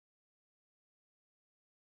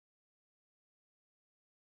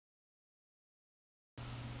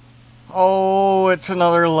Oh, it's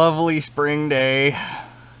another lovely spring day.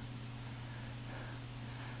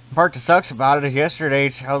 The part that sucks about it is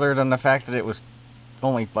yesterday, other than the fact that it was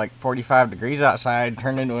only like 45 degrees outside,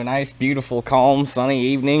 turned into a nice, beautiful, calm, sunny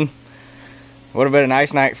evening. Would have been a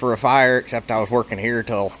nice night for a fire, except I was working here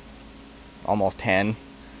till almost 10.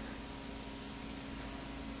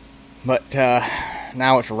 But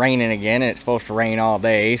now it's raining again, and it's supposed to rain all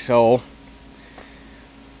day, so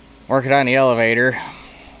working on the elevator.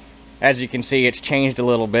 As you can see, it's changed a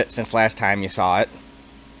little bit since last time you saw it.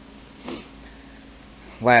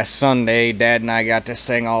 Last Sunday, Dad and I got this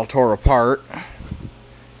thing all tore apart.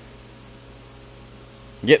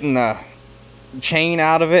 Getting the chain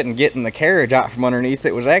out of it and getting the carriage out from underneath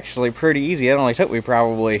it was actually pretty easy. It only took me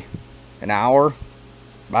probably an hour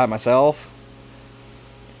by myself.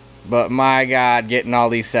 But my God, getting all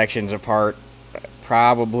these sections apart,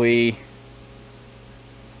 probably,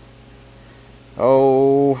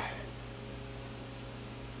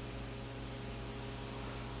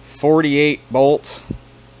 48 bolts.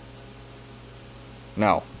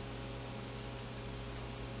 No.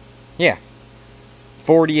 Yeah.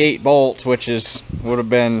 48 bolts, which would have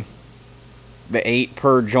been the 8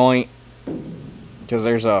 per joint. Because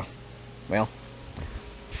there's a, well.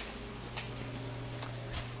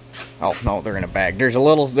 Oh, no, they're in a bag. There's a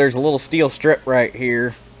little steel strip right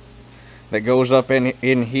here that goes up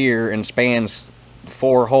in here and spans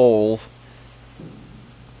 4 holes.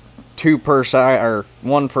 2 per side, or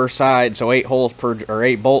 1 per side, so 8 holes per, or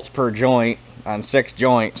 8 bolts per joint on 6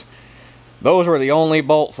 joints. Those were the only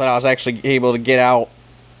bolts that I was actually able to get out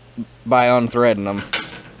by unthreading them.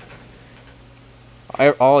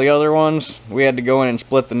 All the other ones, we had to go in and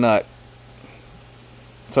split the nut.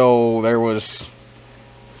 So there was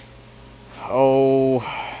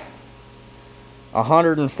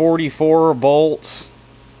 144 bolts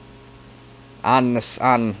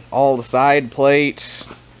on all the side plates.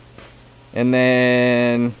 And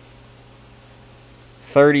then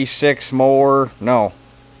 36 more, no,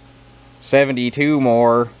 72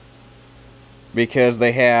 more, because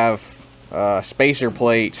they have spacer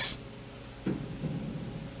plates,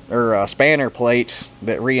 or spanner plates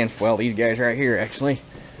that reinforce, well, these guys right here actually.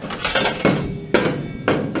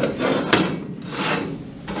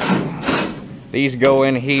 These go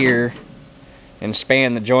in here and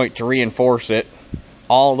span the joint to reinforce it.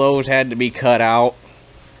 All those had to be cut out.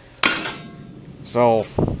 So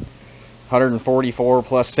 144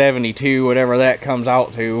 plus 72, whatever that comes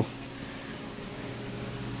out to.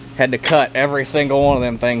 Had to cut every single one of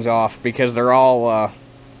them things off because they're all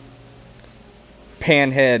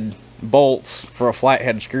panhead bolts for a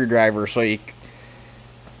flathead screwdriver, so you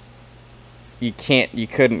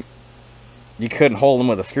couldn't hold them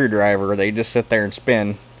with a screwdriver. They just sit there and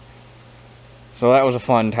spin. So that was a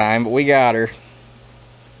fun time, but we got her.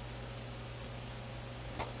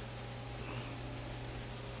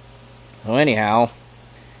 So anyhow,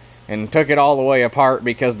 and took it all the way apart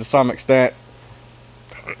because to some extent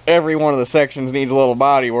every one of the sections needs a little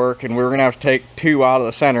body work, and we were going to have to take 2 out of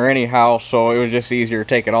the center anyhow, so it was just easier to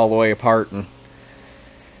take it all the way apart and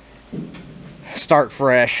start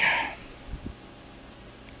fresh.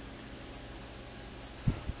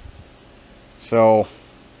 So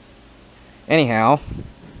anyhow,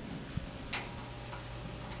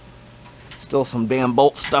 still some damn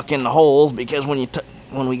bolts stuck in the holes because when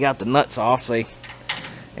we got the nuts off, they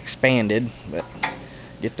expanded, but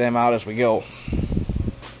get them out as we go.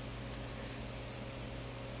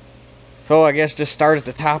 So I guess just start at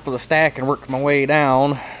the top of the stack and work my way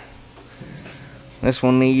down. This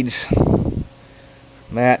one needs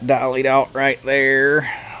that dollied out right there,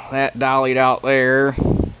 that dollied out there.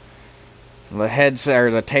 The head,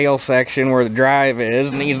 or the tail section where the drive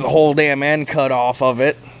is, needs the whole damn end cut off of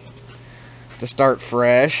it to start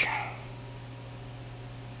fresh.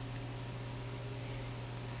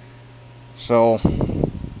 So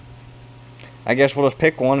I guess we'll just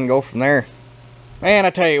pick one and go from there. Man, I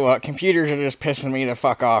tell you what, computers are just pissing me the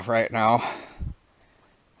fuck off right now.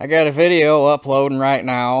 I got a video uploading right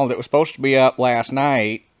now that was supposed to be up last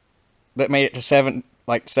night that made it to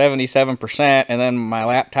 77%, and then my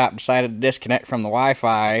laptop decided to disconnect from the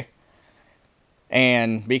Wi-Fi.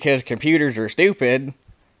 And because computers are stupid,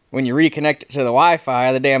 when you reconnect it to the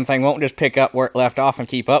Wi-Fi, the damn thing won't just pick up where it left off and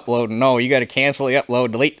keep uploading. No, you got to cancel the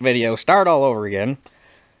upload, delete the video, start all over again.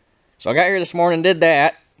 So I got here this morning, did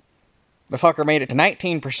that. The fucker made it to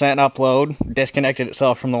 19% upload, disconnected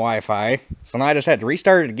itself from the Wi-Fi. So now I just had to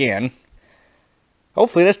restart it again.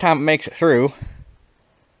 Hopefully this time it makes it through.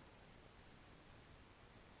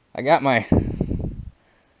 I got my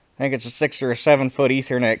think it's a 6 or a 7 foot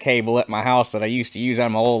Ethernet cable at my house that I used to use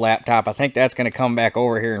on my old laptop. I think that's going to come back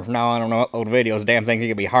over here, and from now on I don't know, upload videos. Damn thing's going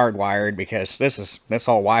to be hardwired, because this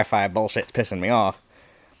whole Wi-Fi bullshit's pissing me off.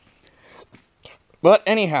 But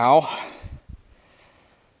anyhow,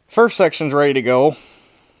 first section's ready to go.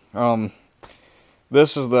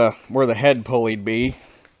 This is where the head pulley'd be,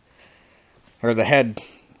 or the head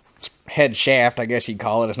shaft, I guess you'd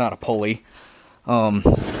call it. It's not a pulley.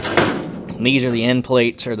 These are the end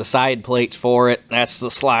plates, or the side plates for it. That's the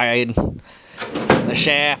slide, the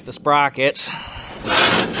shaft, the sprockets.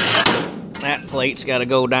 That plate's got to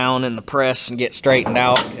go down in the press and get straightened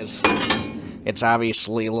out, because it's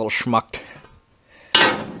obviously a little schmucked.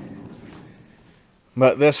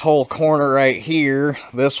 But this whole corner right here,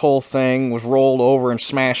 this whole thing was rolled over and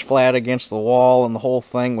smashed flat against the wall, and the whole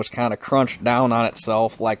thing was kind of crunched down on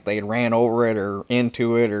itself like they ran over it or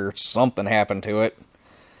into it or something happened to it.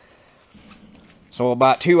 So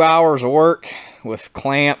about 2 hours of work with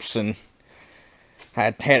clamps, and I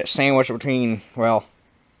had it sandwiched between, well,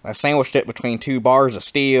 I sandwiched it between 2 bars of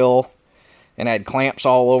steel, and I had clamps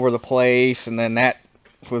all over the place, and then that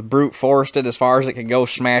with brute forced it as far as it could go,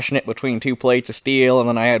 smashing it between 2 plates of steel, and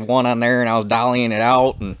then I had one on there and I was dollying it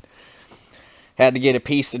out, and had to get a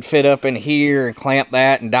piece that fit up in here and clamp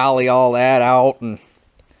that and dolly all that out. And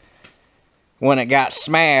when it got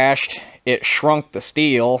smashed, it shrunk the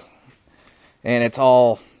steel, and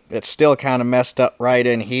it's still kind of messed up right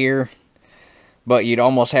in here, but you'd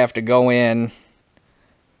almost have to go in,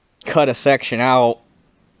 cut a section out,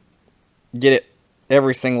 get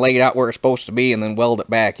everything laid out where it's supposed to be, and then weld it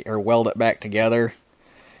back together.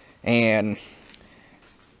 And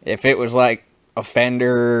if it was like a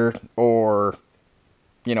fender or,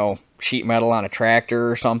 you know, sheet metal on a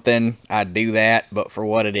tractor or something, I'd do that. But for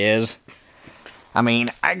what it is, I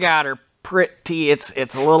mean, I got her pretty, it's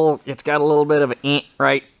got a little bit of an ink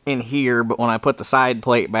right in here, but when I put the side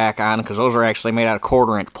plate back on, because those are actually made out of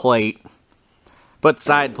 1/4 inch plate, put the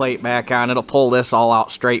side plate back on, it'll pull this all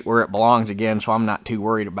out straight where it belongs again, so I'm not too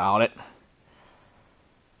worried about it.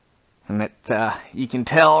 And you can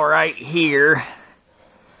tell right here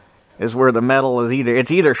is where the metal is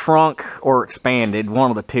either shrunk or expanded,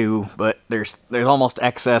 one of the two, but there's almost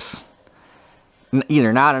excess,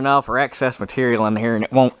 either not enough or excess material in here, and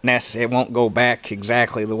it won't go back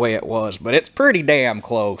exactly the way it was, but it's pretty damn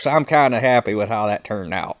close. I'm kind of happy with how that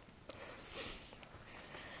turned out.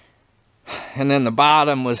 And then the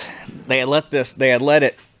bottom was, they had let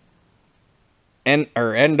it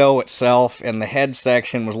endo itself, and the head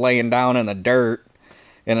section was laying down in the dirt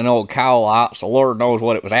in an old cow lot, so Lord knows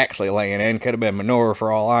what it was actually laying in. Could have been manure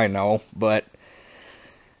for all I know, but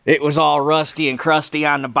it was all rusty and crusty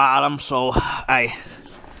on the bottom, so I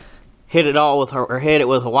hit it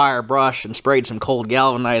with a wire brush and sprayed some cold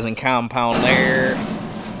galvanizing compound there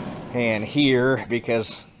and here,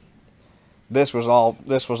 because this was all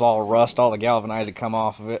rust. All the galvanizing had come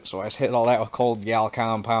off of it, so I just hit all that with cold gal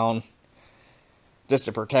compound just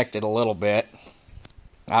to protect it a little bit.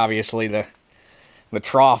 Obviously, the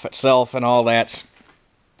trough itself and all that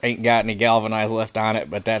ain't got any galvanized left on it,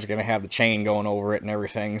 but that's going to have the chain going over it and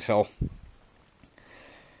everything. So,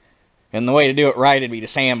 and the way to do it right would be to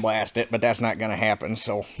sandblast it, but that's not going to happen.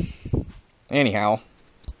 So, anyhow,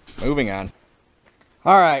 moving on.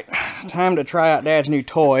 Alright, time to try out Dad's new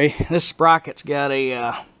toy. This sprocket's got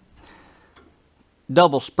a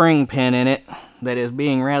double spring pin in it that is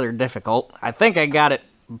being rather difficult. I think I got it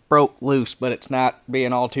broke loose, but it's not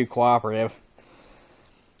being all too cooperative.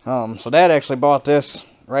 So Dad actually bought this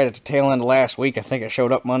right at the tail end of last week. I think it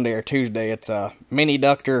showed up Monday or Tuesday. It's a Mini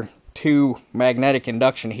Ductor 2 magnetic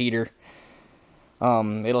induction heater.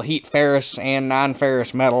 It'll heat ferrous and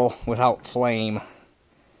non-ferrous metal without flame.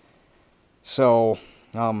 So,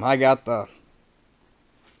 I got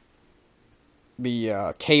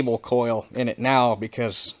the cable coil in it now,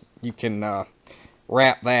 because you can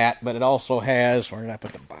wrap that, but it also has, where did I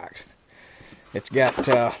put the box? It's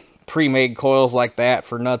got pre-made coils like that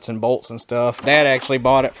for nuts and bolts and stuff. Dad actually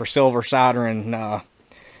bought it for silver soldering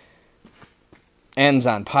ends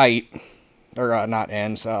on pipe, or not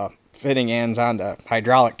ends, fitting ends onto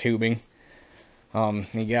hydraulic tubing.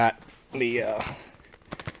 He got the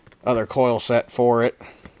other coil set for it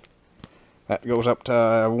that goes up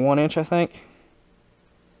to 1 inch, I think,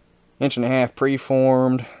 1.5 inch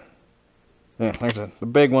preformed. Yeah, there's the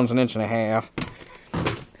big one's 1.5 inches.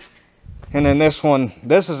 And then this one,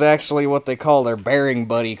 this is actually what they call their bearing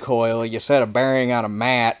buddy coil. You set a bearing on a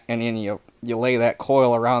mat, and then you lay that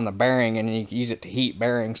coil around the bearing, and you can use it to heat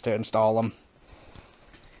bearings to install them.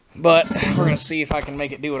 But we're going to see if I can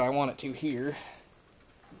make it do what I want it to here.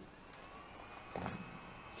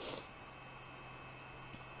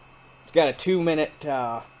 It's got a 2-minute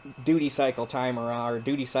duty cycle timer on, or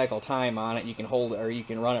duty cycle time on it. You can hold it, or you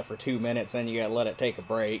can run it for 2 minutes, then you gotta let it take a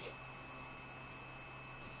break.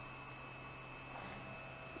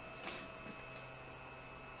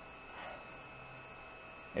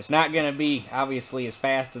 It's not gonna be obviously as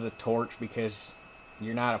fast as a torch because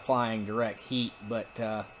you're not applying direct heat, but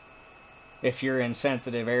if you're in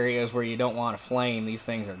sensitive areas where you don't want to flame, these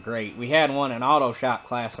things are great. We had one in auto shop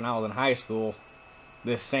class when I was in high school.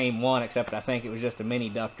 This same one, except I think it was just a mini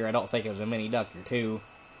ductor. I don't think it was a mini ductor too.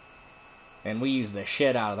 And we used the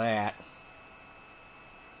shit out of that.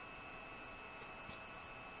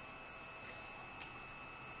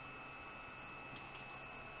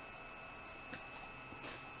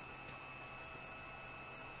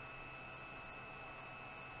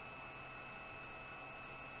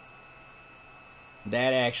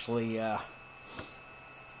 Dad actually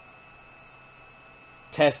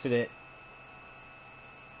tested it,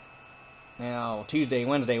 you know, Tuesday,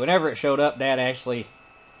 Wednesday, whenever it showed up. Dad actually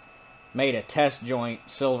made a test joint,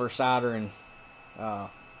 silver soldering a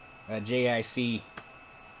JIC,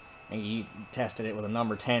 and he tested it with a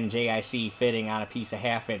number 10 JIC fitting on a piece of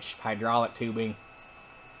 1/2-inch hydraulic tubing,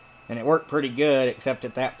 and it worked pretty good, except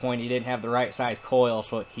at that point he didn't have the right size coil,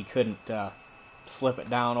 so he couldn't slip it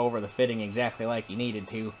down over the fitting exactly like he needed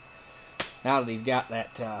to. Now that he's got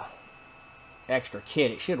that extra kit,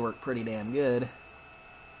 it should work pretty damn good.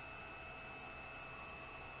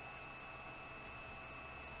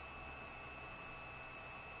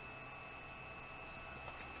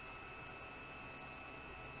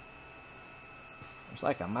 There's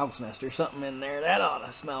like a mouse nest or something in there. That ought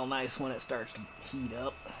to smell nice when it starts to heat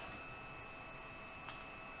up.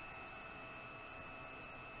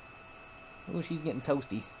 Oh, she's getting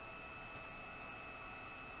toasty.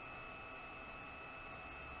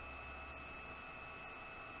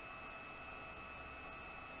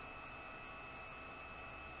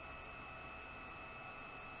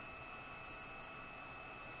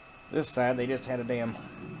 This side, they just had a damn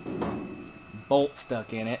bolt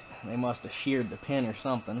stuck in it. They must have sheared the pin or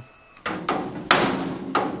something.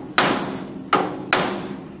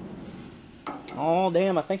 Oh,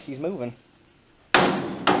 damn, I think she's moving. If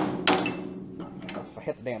I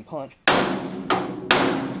hit the damn punch.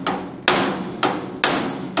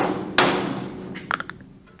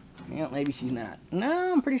 Yeah, maybe she's not.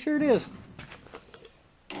 No, I'm pretty sure it is.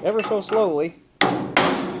 Ever so slowly.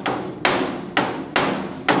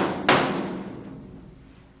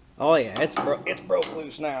 Oh yeah, it's broke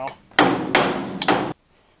loose now.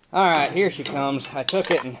 Alright, here she comes. I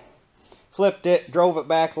took it and flipped it, drove it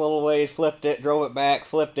back a little ways, flipped it, drove it back,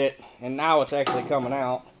 flipped it, and now it's actually coming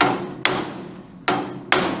out.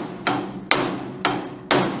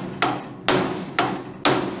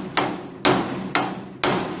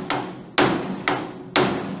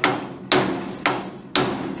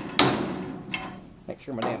 Make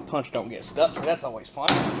sure my damn punch don't get stuck, because that's always fun.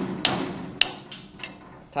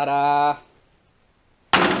 Ta-da!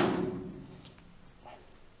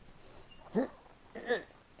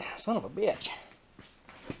 Son of a bitch.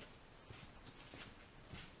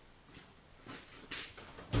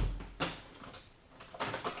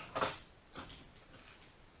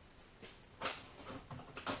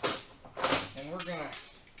 And we're gonna,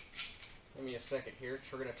 give me a second here,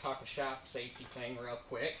 we're gonna talk a shop safety thing real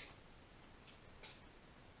quick.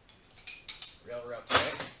 Real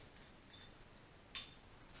quick.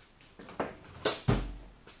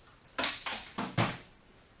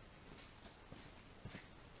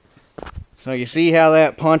 So you see how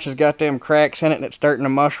that punch has got them cracks in it and it's starting to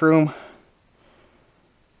mushroom?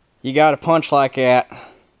 You got a punch like that,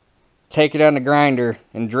 take it on the grinder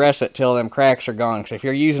and dress it till them cracks are gone. Because if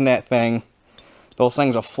you're using that thing, those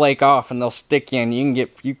things will flake off and they'll stick in. You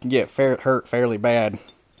can get hurt fairly bad.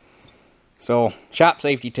 So, shop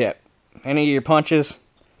safety tip. Any of your punches,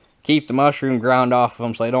 keep the mushroom ground off of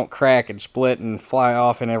them so they don't crack and split and fly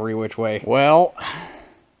off in every which way. Well,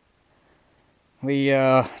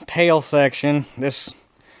 the tail section, this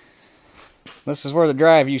is where the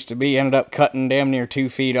drive used to be. Ended up cutting damn near 2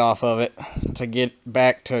 feet off of it to get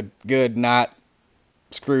back to good, not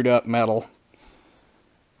screwed up metal.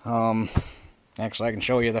 Actually, I can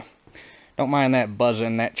show you don't mind that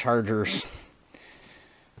buzzing, that charger's,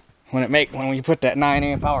 when you put that 9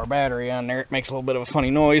 amp hour battery on there, it makes a little bit of a funny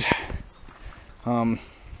noise.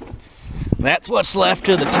 That's what's left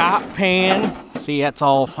of the top pan. See, that's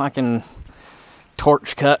all fucking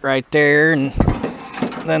torch cut right there, and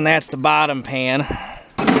then that's the bottom pan,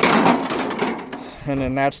 and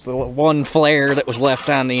then that's the one flare that was left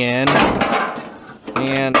on the end,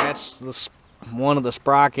 and that's one of the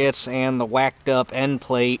sprockets and the whacked up end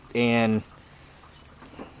plate, and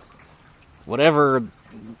whatever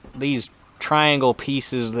these triangle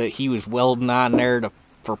pieces that he was welding on there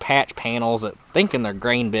for patch panels, that thinking they're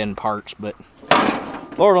grain bin parts, but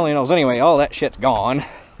Lord only knows. Anyway, all that shit's gone.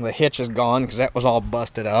 The hitch is gone because that was all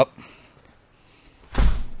busted up.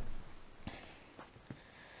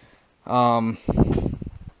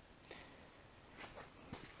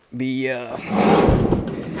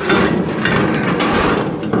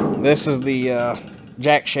 This is the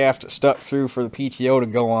jack shaft that stuck through for the PTO to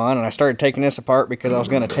go on, and I started taking this apart because I was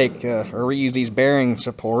going to take or reuse these bearing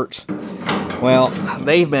supports. Well,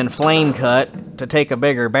 they've been flame cut to take a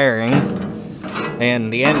bigger bearing,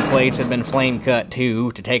 and the end plates have been flame cut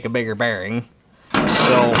too to take a bigger bearing.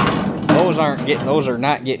 So those are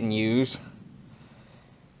not getting used.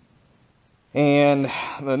 And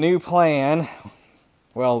the new plan,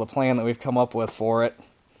 well, the plan that we've come up with for it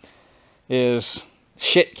is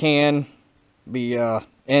shit can the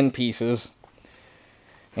end pieces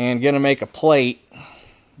and gonna make a plate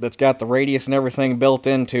that's got the radius and everything built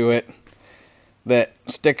into it that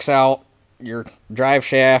sticks out. Your drive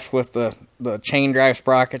shaft with the chain drive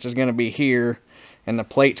sprockets is going to be here, and the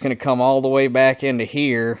plate's going to come all the way back into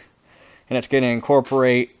here, and it's going to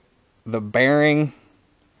incorporate the bearing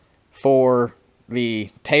for the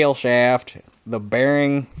tail shaft, the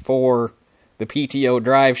bearing for the PTO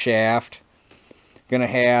drive shaft, going to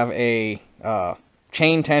have a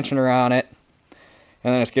chain tensioner on it,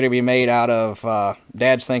 and then it's going to be made out of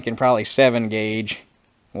Dad's thinking probably 7 gauge.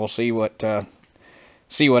 We'll see what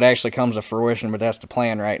actually comes to fruition, but that's the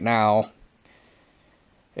plan right now.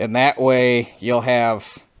 And that way you'll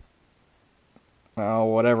have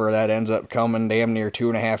whatever that ends up coming, damn near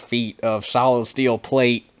 2.5 feet of solid steel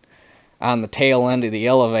plate on the tail end of the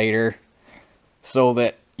elevator, so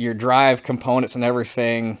that your drive components and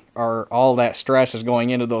everything are, all that stress is going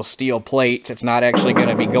into those steel plates. It's not actually going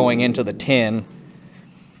to be going into the tin.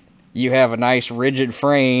 You have a nice rigid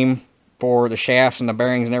frame for the shafts and the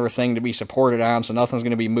bearings and everything to be supported on, so nothing's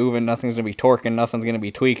going to be moving, nothing's going to be torquing, nothing's going to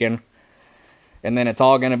be tweaking. And then it's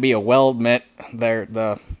all going to be a weldment.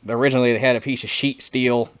 Originally they had a piece of sheet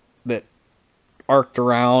steel that arced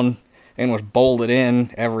around and was bolted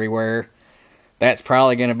in everywhere. That's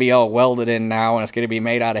probably going to be all welded in now, and it's going to be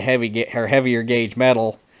made out of heavier gauge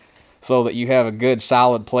metal, so that you have a good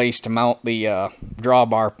solid place to mount the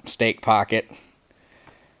drawbar stake pocket.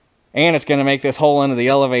 And it's going to make this whole end of the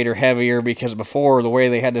elevator heavier, because before, the way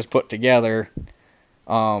they had this put together,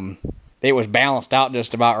 it was balanced out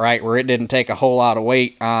just about right, where it didn't take a whole lot of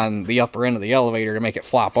weight on the upper end of the elevator to make it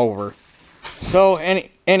flop over. So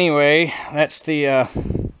anyway, that's the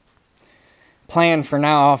plan for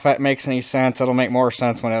now. If that makes any sense, it'll make more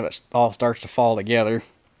sense when it all starts to fall together.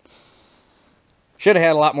 Should have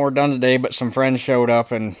had a lot more done today, but some friends showed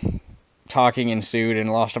up and talking ensued, and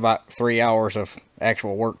lost about 3 hours of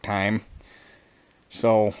actual work time.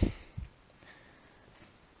 So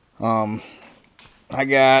I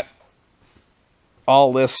got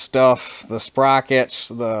all this stuff, the sprockets,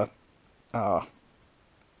 the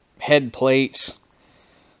head plates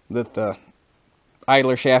that the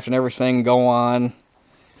idler shaft and everything go on,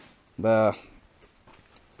 the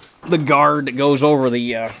guard that goes over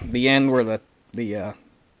the end where the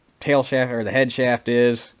tail shaft or the head shaft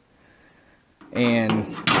is,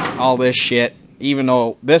 and all this shit. Even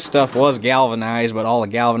though this stuff was galvanized, but all the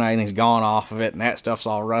galvanizing's gone off of it, and that stuff's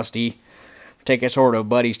all rusty. Take it sort of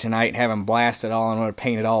buddies tonight and have them blast it all, and I'm going to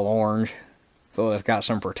paint it all orange so that it's got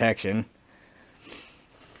some protection.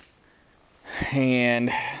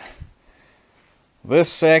 And this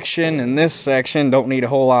section and this section don't need a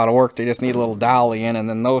whole lot of work. They just need a little dolly in, and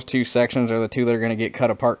then those two sections are the two that are going to get cut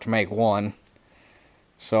apart to make one.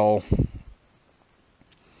 So,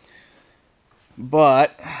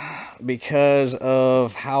 but because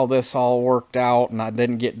of how this all worked out and I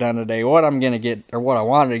didn't get done today what I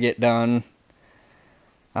wanted to get done,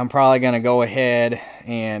 I'm probably going to go ahead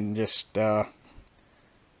and just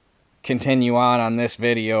continue on this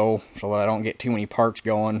video so that I don't get too many parts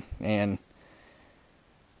going. And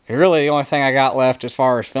really the only thing I got left as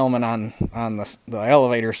far as filming on the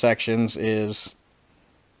elevator sections is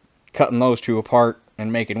cutting those two apart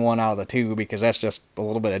and making one out of the two, because that's just a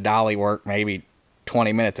little bit of dolly work, maybe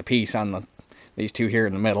 20 minutes a piece on these two here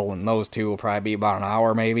in the middle, and those two will probably be about an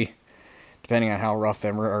hour maybe, depending on how rough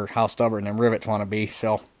them or how stubborn them rivets want to be.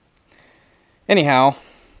 So anyhow,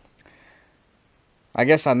 I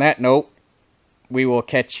guess on that note, we will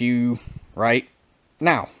catch you right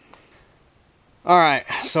now. Alright,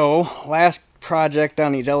 so last project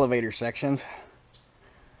on these elevator sections.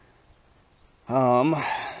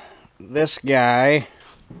 This guy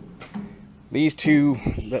These two,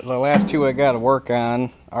 the last two I got to work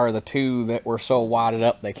on are the two that were so wadded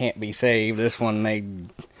up they can't be saved. This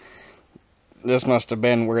one, this must have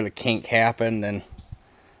been where the kink happened, and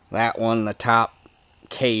that one, the top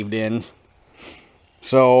caved in.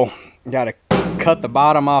 So, got to cut the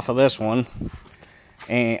bottom off of this one,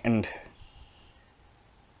 and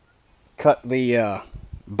cut the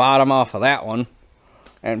bottom off of that one,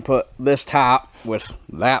 and put this top with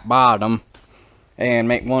that bottom, and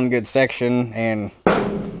make one good section, and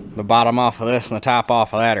the bottom off of this and the top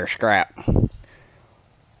off of that are scrap.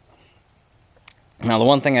 Now the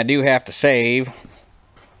one thing I do have to save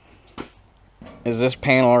is this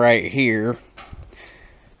panel right here,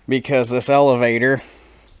 because this elevator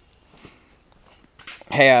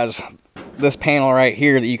has this panel right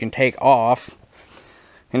here that you can take off,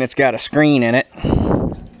 and it's got a screen in it,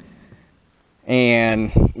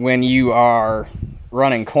 and when you are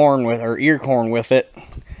running corn with, or ear corn with it,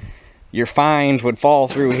 your fines would fall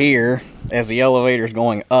through here as the elevator is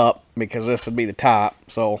going up, because this would be the top,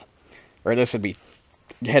 so, or this would be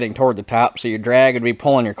heading toward the top, so your drag would be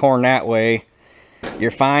pulling your corn that way.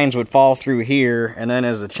 Your fines would fall through here, and then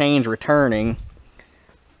as the chain's returning,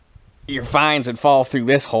 your fines would fall through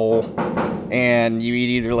this hole, and you'd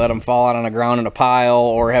either let them fall out on the ground in a pile,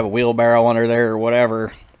 or have a wheelbarrow under there, or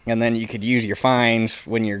whatever. And then you could use your fines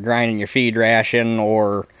when you're grinding your feed ration,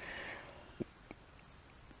 or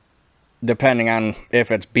depending on if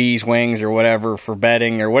it's bees wings or whatever for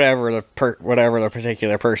bedding, or whatever the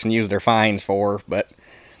particular person used their fines for. But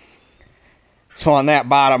so on that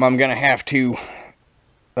bottom, I'm gonna have to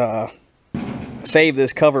save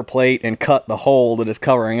this cover plate and cut the hole that is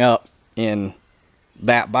covering up in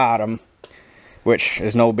that bottom, which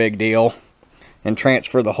is no big deal, and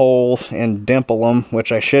transfer the holes and dimple them,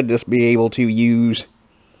 which I should just be able to use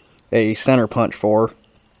a center punch for,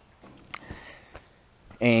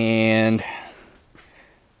 and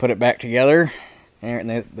put it back together.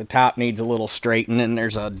 And the top needs a little straightening, and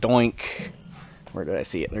there's a doink, where did I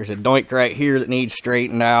see it? There's a doink right here that needs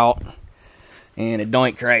straightened out, and a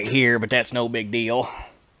doink right here, but that's no big deal.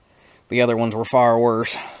 The other ones were far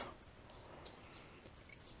worse.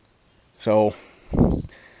 So,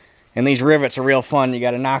 and these rivets are real fun. You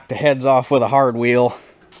got to knock the heads off with a hard wheel,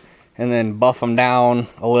 and then buff them down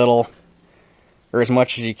a little, or as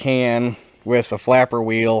much as you can, with a flapper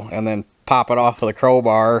wheel, and then pop it off with a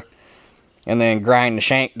crowbar, and then grind the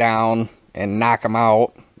shank down and knock them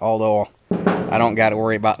out. Although I don't got to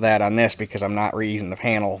worry about that on this because I'm not reusing the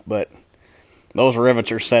panel, but those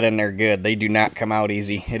rivets are set in there good. They do not come out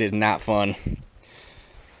easy. It is not fun.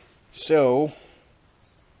 So,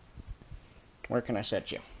 where can I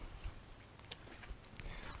set you?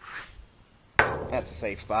 That's a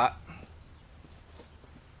safe spot.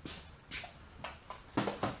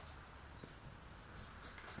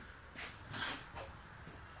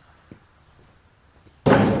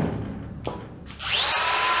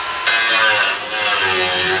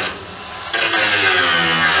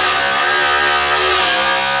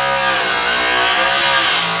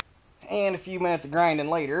 And a few minutes of grinding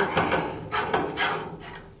later,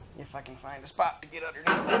 if I can find a spot to get underneath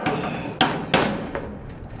it,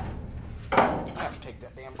 I have to take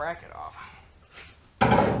that damn bracket off.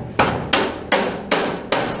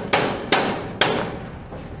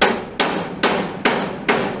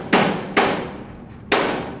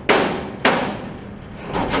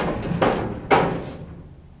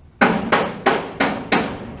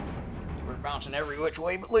 We're bouncing every which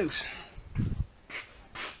way but loose.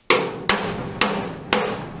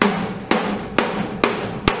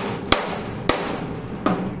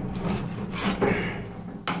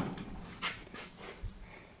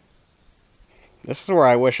 This is where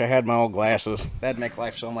I wish I had my old glasses. That'd make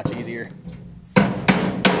life so much easier.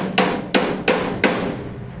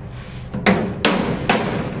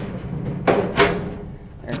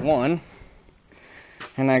 There's one.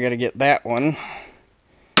 And I gotta get that one.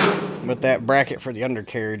 But that bracket for the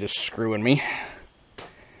undercarriage is screwing me.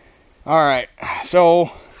 Alright,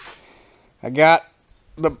 so I got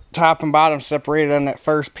the top and bottom separated on that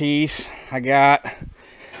first piece. I got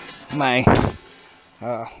my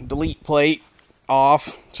delete plate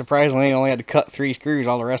off. Surprisingly, I only had to cut 3 screws.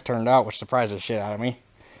 All the rest turned out, which surprised the shit out of me.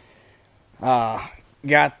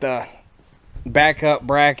 Got the backup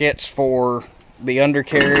brackets for the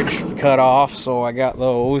undercarriage cut off, so I got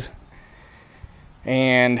those.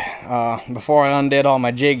 And before I undid all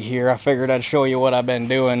my jig here, I figured I'd show you what I've been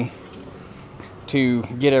doing to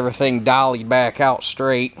get everything dollied back out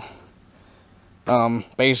straight.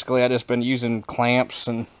 Basically, I've just been using clamps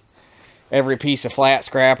and every piece of flat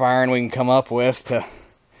scrap iron we can come up with to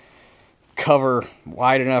cover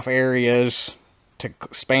wide enough areas to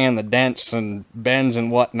span the dents and bends and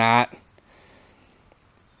whatnot.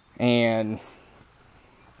 And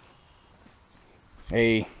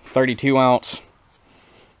a 32 ounce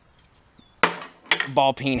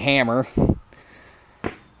ball peen hammer.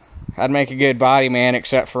 I'd make a good body man,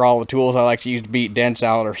 except for all the tools I like to use to beat dents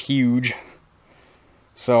out are huge.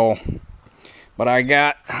 So, but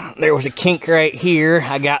there was a kink right here.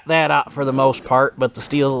 I got that out for the most part, but the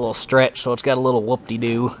steel's a little stretched, so it's got a little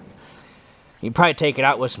whoop-de-doo. You'd probably take it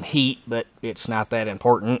out with some heat, but it's not that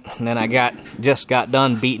important. And then just got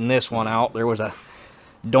done beating this one out. There was a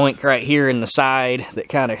doink right here in the side that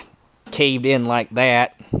kind of caved in like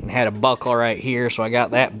that and had a buckle right here, so I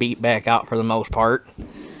got that beat back out for the most part.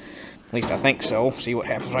 At least I think so. See what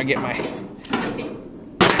happens when I get my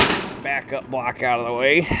backup block out of the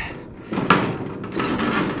way.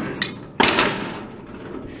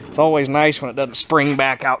 It's always nice when it doesn't spring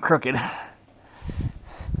back out crooked.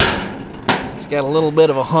 It's got a little bit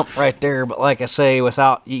of a hump right there, but like I say,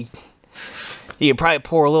 without you could probably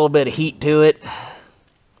pour a little bit of heat to it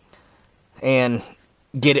and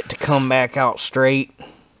get it to come back out straight.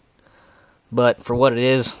 But for what it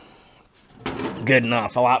is, good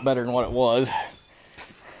enough. A lot better than what it was.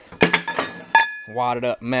 Wadded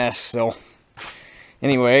up mess. So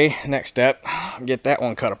anyway, next step, get that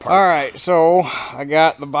one cut apart. Alright, so I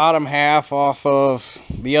got the bottom half off of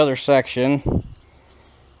the other section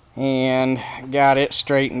and got it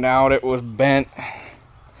straightened out. It was bent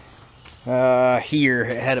here.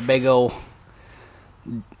 It had a big old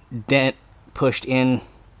dent pushed in.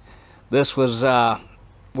 This was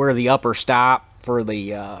where the upper stop for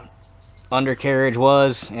the undercarriage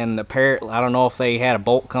was, and I don't know if they had a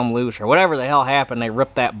bolt come loose or whatever the hell happened. They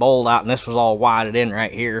ripped that bolt out, and this was all wadded in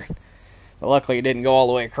right here. But luckily it didn't go all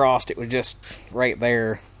the way across. It was just right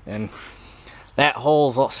there, and that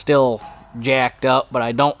hole's still jacked up, but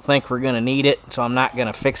I don't think we're gonna need it, so I'm not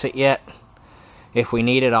gonna fix it yet. If we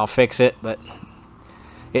need it, I'll fix it, but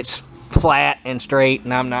it's flat and straight,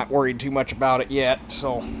 and I'm not worried too much about it yet.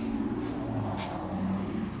 So,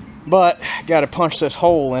 but got to punch this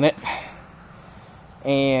hole in it,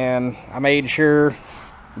 and I made sure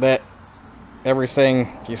that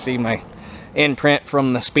everything, you see my imprint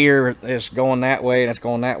from the spear is going that way, and it's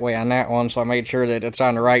going that way on that one, so I made sure that it's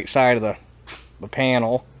on the right side of the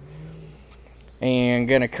panel. And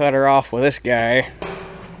gonna cut her off with this guy.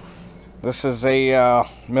 This is a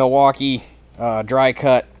Milwaukee dry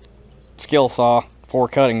cut skill saw for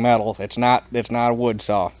cutting metal. It's not a wood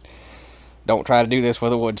saw. Don't try to do this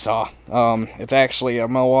with a wood saw. It's actually a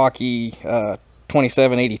Milwaukee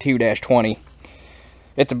 2782-20.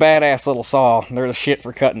 It's a badass little saw. They're the shit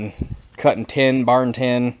for cutting tin, barn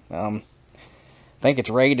tin. I think it's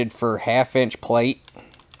rated for 1/2 inch plate,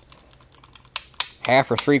 1/2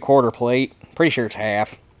 or 3/4 plate. Pretty sure it's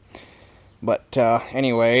 1/2. But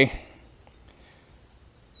anyway,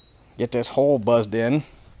 get this hole buzzed in.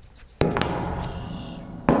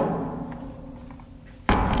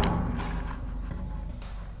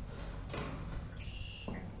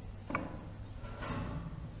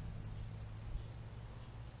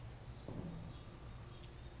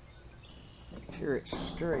 Make sure it's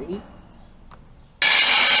straight.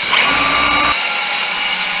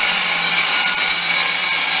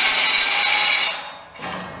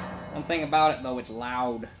 One thing about it though, it's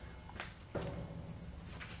loud.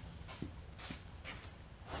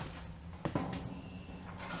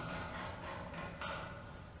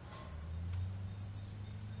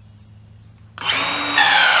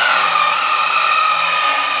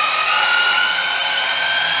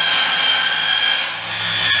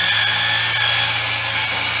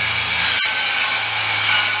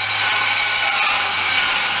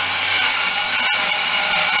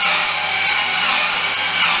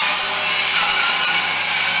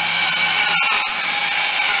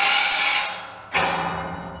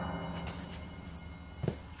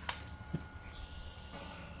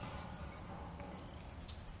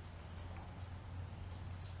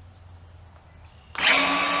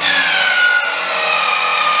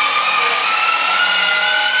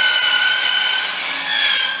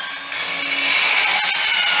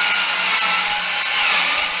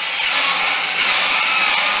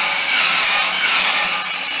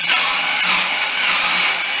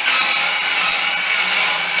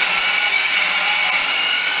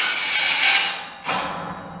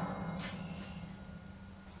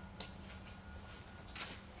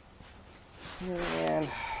 And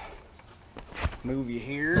move you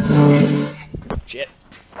here. Shit.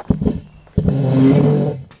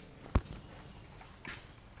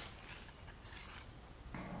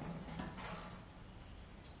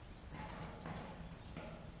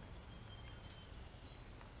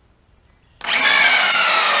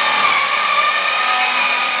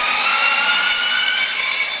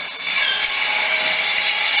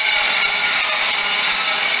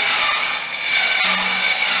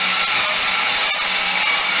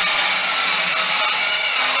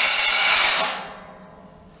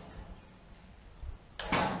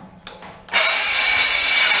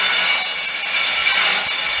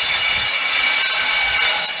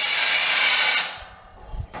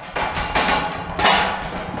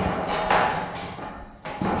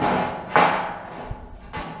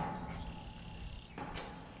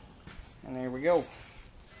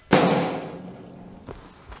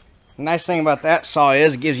 The nice thing about that saw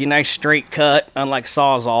is it gives you a nice straight cut, unlike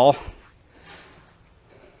Sawzall.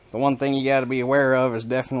 The one thing you got to be aware of is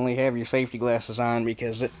definitely have your safety glasses on,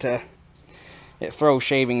 because it throws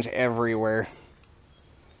shavings everywhere.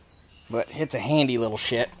 But it's a handy little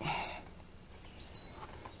shit.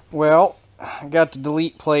 Well, I got the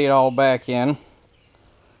delete plate all back in.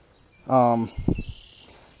 Punch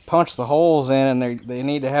the holes in, and they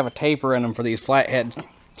need to have a taper in them for these flathead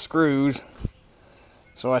screws.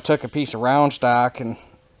 So I took a piece of round stock and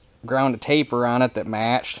ground a taper on it that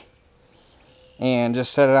matched, and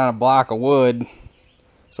just set it on a block of wood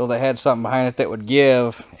so they had something behind it that would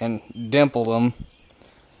give and dimple them.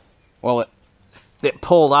 Well, it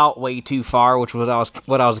pulled out way too far, which was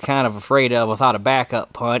what I was kind of afraid of without a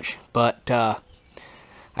backup punch. But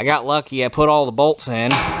I got lucky. I put all the bolts in,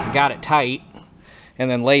 got it tight,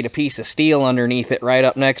 and then laid a piece of steel underneath it right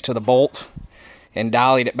up next to the bolts and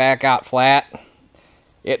dollied it back out flat.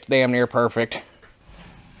 It's damn near perfect.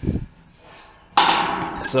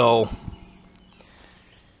 So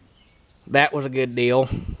that was a good deal.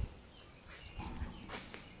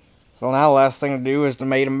 So now the last thing to do is to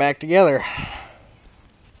mate them back together.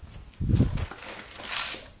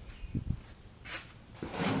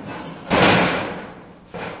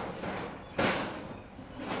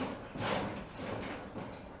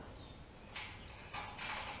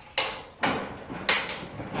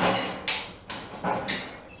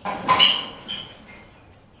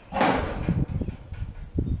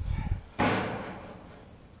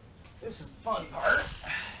 This is the fun part.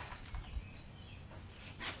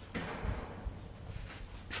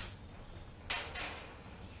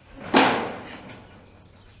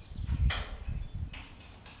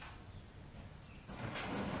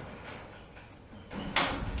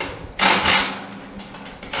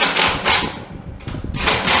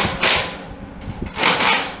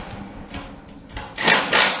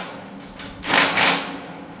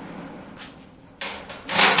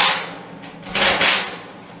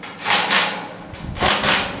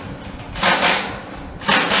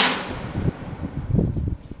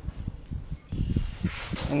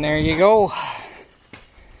 And there you go.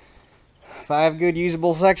 5 good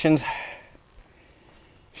usable sections.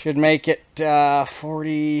 Should make it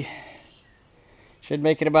 40, should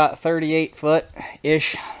make it about 38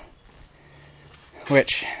 foot-ish.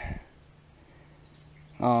 Which,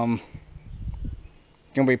 gonna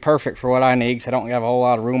be perfect for what I need, because I don't have a whole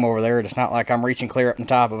lot of room over there. It's not like I'm reaching clear up on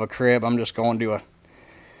top of a crib. I'm just going to a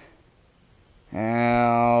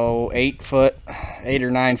 8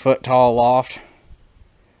 or 9 foot tall loft.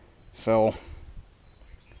 So,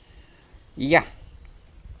 yeah.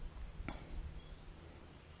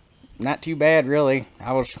 Not too bad, really.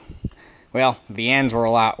 Well, the ends were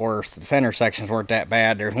a lot worse. The center sections weren't that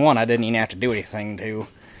bad. There's one I didn't even have to do anything to.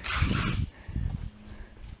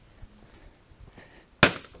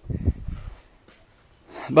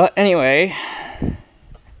 But anyway,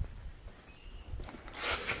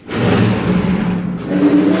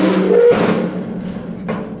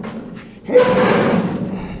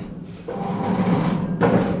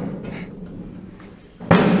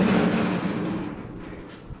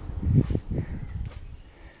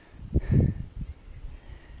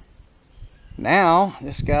 now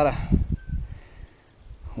just gotta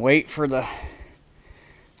wait for the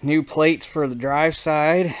new plates for the drive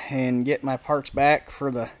side and get my parts back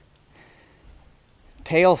for the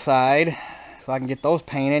tail side so I can get those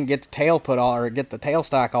painted, get the tail put all, or get the tail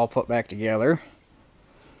stock all put back together,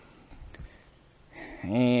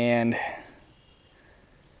 and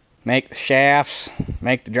make the shafts,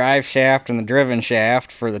 make the drive shaft and the driven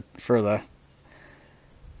shaft for the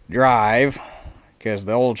drive. Because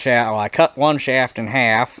the old shaft, well, I cut one shaft in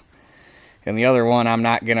half, and the other one I'm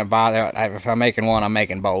not going to bother. If I'm making one, I'm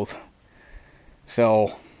making both.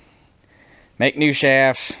 So, make new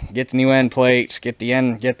shafts, get the new end plates, get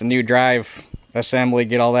the new drive assembly,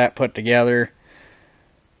 get all that put together.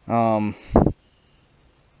 And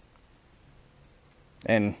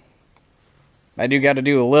I do got to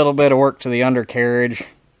do a little bit of work to the undercarriage,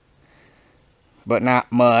 but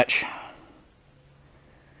not much.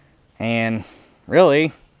 And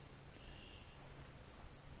really,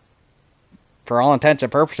 for all intents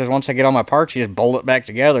and purposes, once I get all my parts, you just bolt it back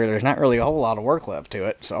together. There's not really a whole lot of work left to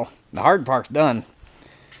it, so the hard part's done.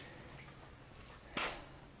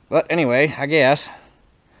 But anyway, I guess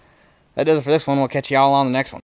that does it for this one. We'll catch y'all on the next one.